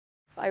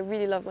I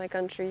really love my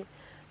country.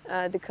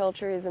 The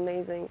culture is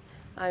amazing.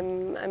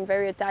 I'm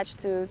very attached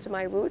to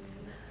my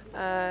roots,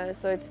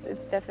 so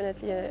it's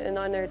definitely an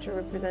honor to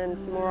represent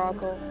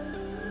Morocco.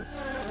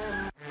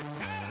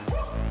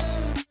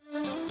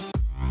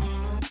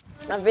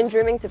 I've been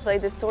dreaming to play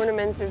this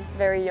tournament since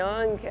very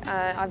young.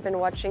 I've been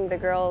watching the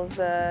girls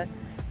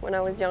when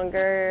I was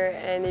younger,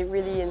 and it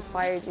really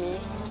inspired me.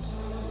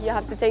 You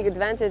have to take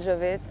advantage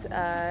of it,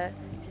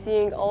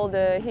 hearing all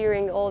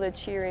the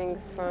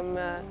cheerings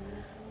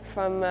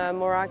from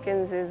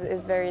Moroccans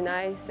is very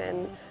nice,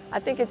 and I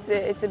think it's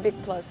a big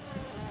plus.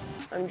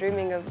 I'm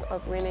dreaming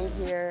of winning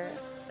here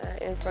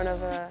in front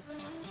of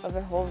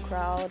a home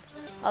crowd.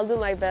 I'll do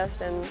my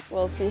best, and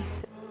we'll see.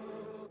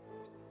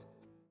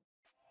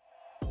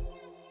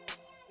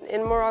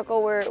 In Morocco,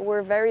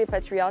 we're very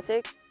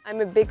patriotic.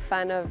 I'm a big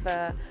fan of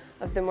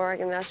the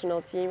Moroccan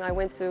national team. I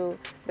went to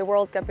the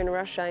World Cup in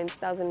Russia in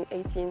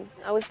 2018.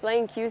 I was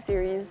playing Q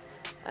Series,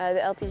 the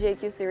LPGA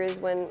Q Series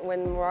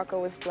when Morocco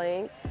was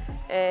playing,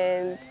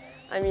 and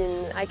I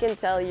mean, I can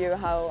tell you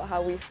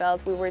how we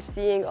felt. We were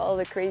seeing all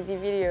the crazy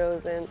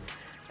videos and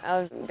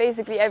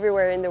basically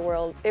everywhere in the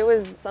world. It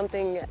was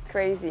something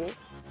crazy.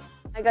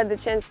 I got the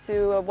chance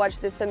to watch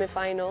the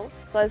semi-final.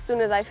 So as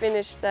soon as I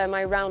finished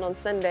my round on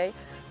Sunday,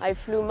 I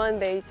flew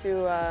Monday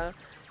to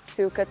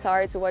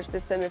Qatar to watch the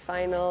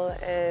semi-final,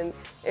 and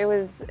it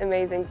was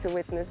amazing to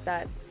witness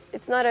that.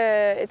 It's not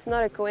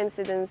a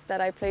coincidence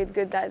that I played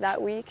good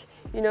that week,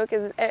 you know,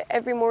 because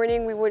every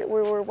morning we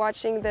were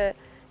watching the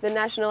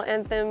national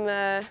anthem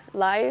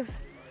live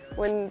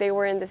when they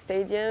were in the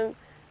stadium.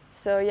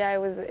 So yeah, it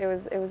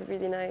was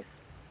really nice.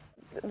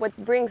 What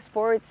brings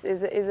sports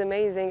is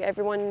amazing.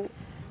 Everyone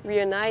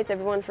reunites,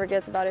 everyone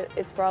forgets about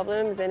its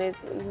problems, and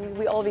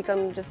we all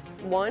become just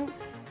one.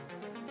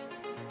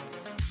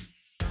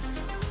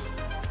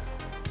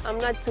 I'm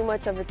not too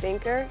much of a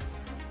thinker.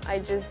 I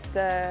just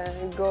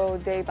go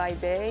day by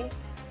day,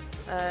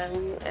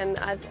 and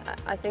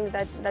I think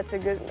that's a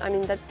good. I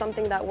mean, that's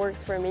something that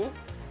works for me.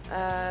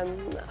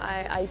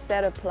 I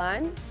set a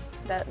plan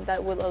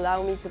that will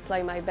allow me to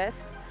play my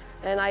best,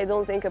 and I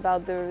don't think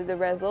about the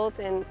result.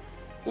 And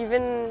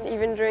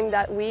even during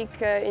that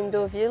week in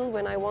Deauville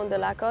when I won the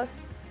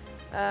Lacoste,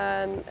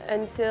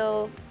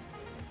 until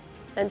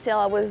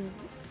I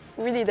was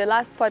really the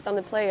last putt on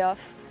the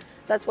playoff,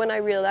 that's when I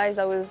realized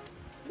I was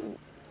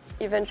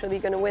eventually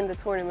going to win the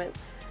tournament.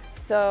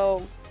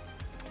 So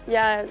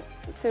yeah,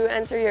 to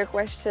answer your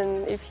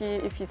question, if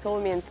you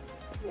told me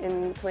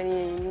in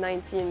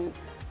 2019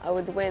 I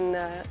would win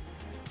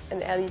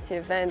an elite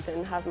event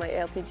and have my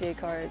LPGA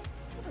card,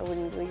 I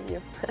wouldn't believe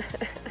you.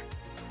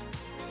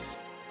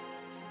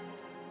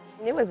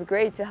 It was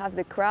great to have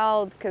the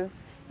crowd,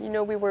 because you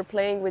know, we were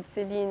playing with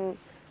Céline,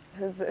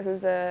 who's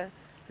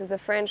a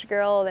French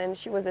girl, and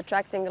she was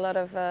attracting a lot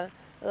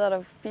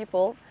of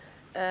people.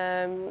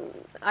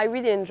 I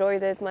really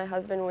enjoyed it. My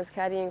husband was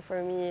caddying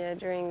for me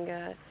during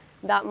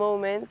that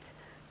moment.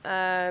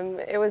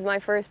 It was my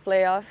first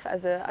playoff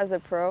as a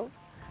pro.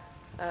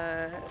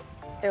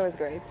 It was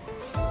great.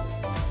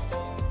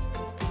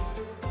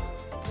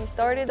 We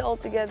started all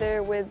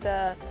together with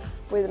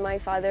my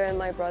father and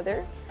my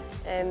brother,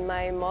 and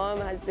my mom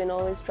has been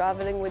always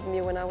traveling with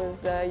me when I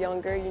was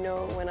younger. You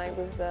know, when I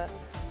was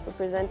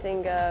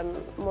representing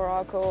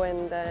Morocco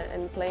and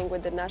playing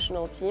with the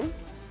national team.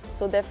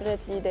 So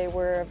definitely they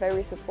were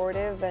very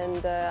supportive,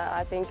 and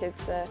I think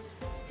it's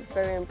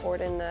very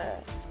important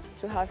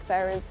to have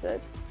parents, to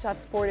have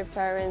supportive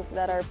parents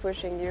that are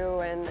pushing you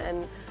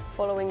and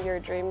following your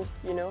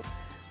dreams, you know.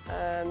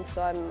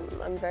 So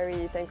I'm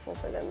very thankful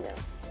for them, yeah.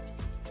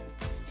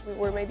 We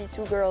were maybe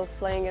 2 girls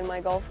playing in my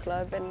golf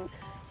club, and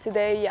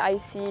today I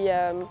see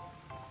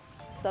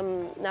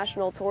some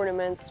national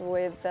tournaments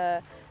with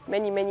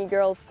many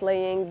girls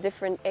playing,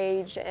 different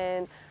age,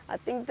 and I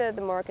think that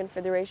the Moroccan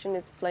Federation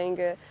is playing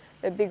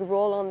a big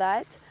role on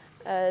that.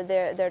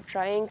 They're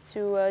trying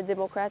to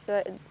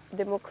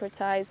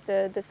democratize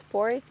the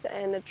sport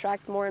and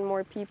attract more and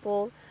more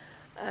people.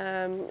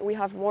 We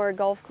have more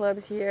golf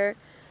clubs here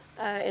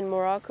in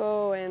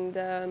Morocco, and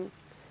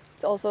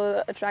it's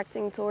also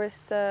attracting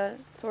tourists a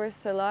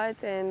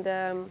lot. And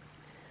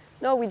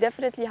no, we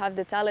definitely have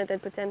the talent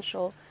and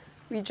potential.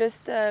 We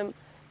just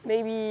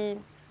maybe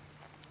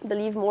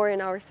believe more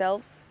in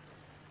ourselves,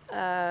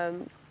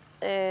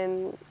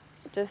 and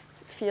just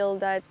feel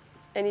that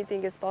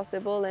anything is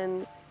possible,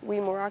 and we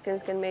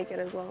Moroccans can make it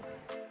as well.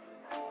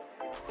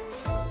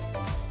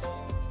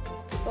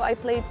 So I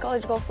played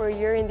college golf for a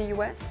year in the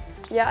US.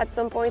 Yeah, at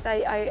some point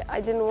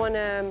I didn't want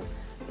to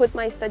put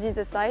my studies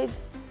aside,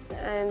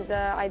 and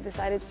I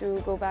decided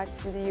to go back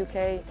to the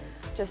UK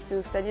just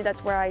to study.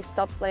 That's where I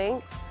stopped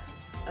playing.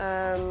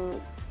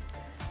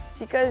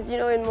 Because, you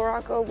know, in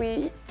Morocco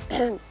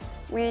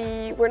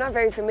we're not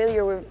very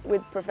familiar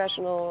with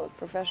professional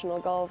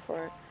golf,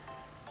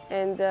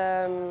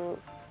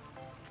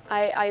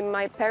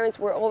 my parents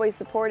were always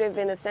supportive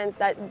in a sense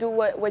that do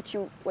what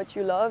you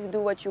love, do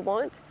what you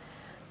want.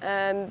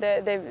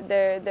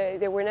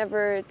 They were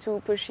never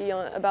too pushy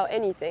about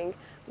anything,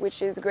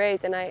 which is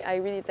great, and I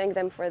really thank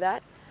them for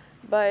that.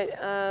 But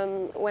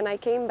when I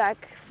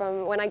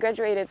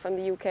graduated from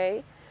the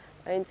UK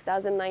in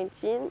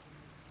 2019,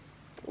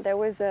 there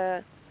was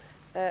a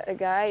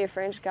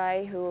French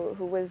guy who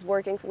was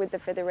working with the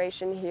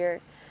federation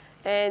here,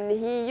 and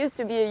he used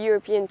to be a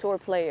European tour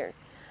player.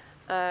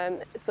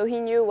 So he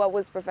knew what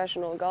was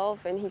professional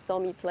golf, and he saw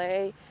me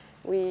play.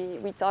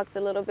 We talked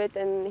a little bit,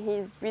 and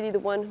he's really the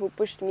one who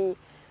pushed me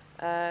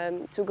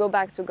to go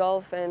back to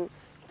golf, and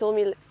he told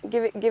me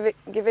give it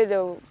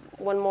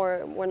one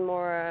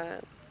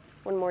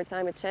more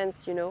time, a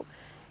chance, you know.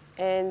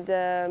 And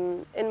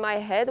in my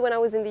head, when I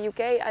was in the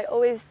UK, I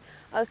was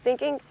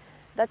thinking,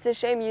 that's a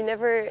shame. You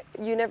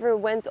never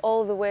went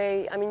all the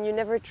way. I mean, you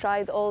never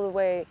tried all the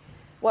way.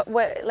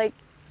 Like,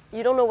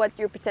 you don't know what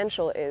your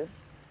potential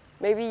is.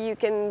 Maybe you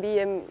can be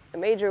a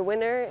major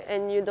winner,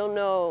 and you don't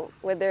know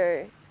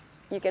whether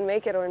you can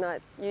make it or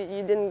not.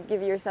 You didn't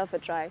give yourself a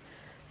try.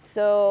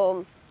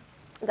 So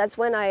that's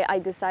when I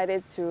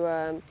decided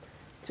to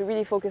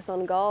really focus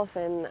on golf,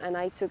 and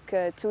I took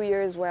 2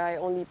 years where I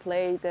only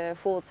played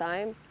full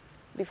time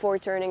before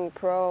turning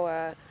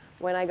pro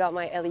when I got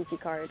my LET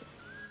card.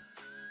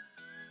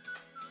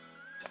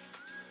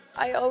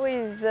 I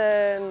always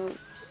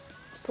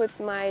put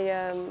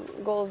my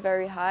goals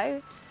very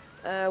high.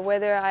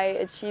 Whether I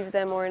achieve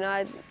them or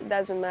not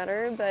doesn't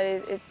matter, but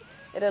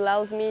it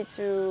allows me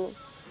to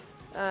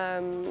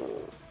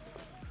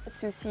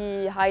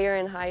see higher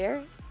and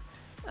higher.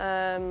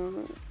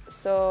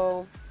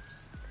 So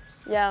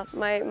yeah,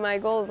 my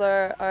goals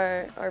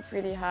are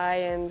pretty high,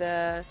 and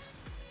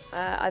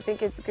I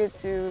think it's good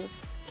to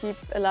keep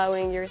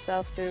allowing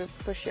yourself to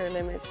push your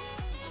limits.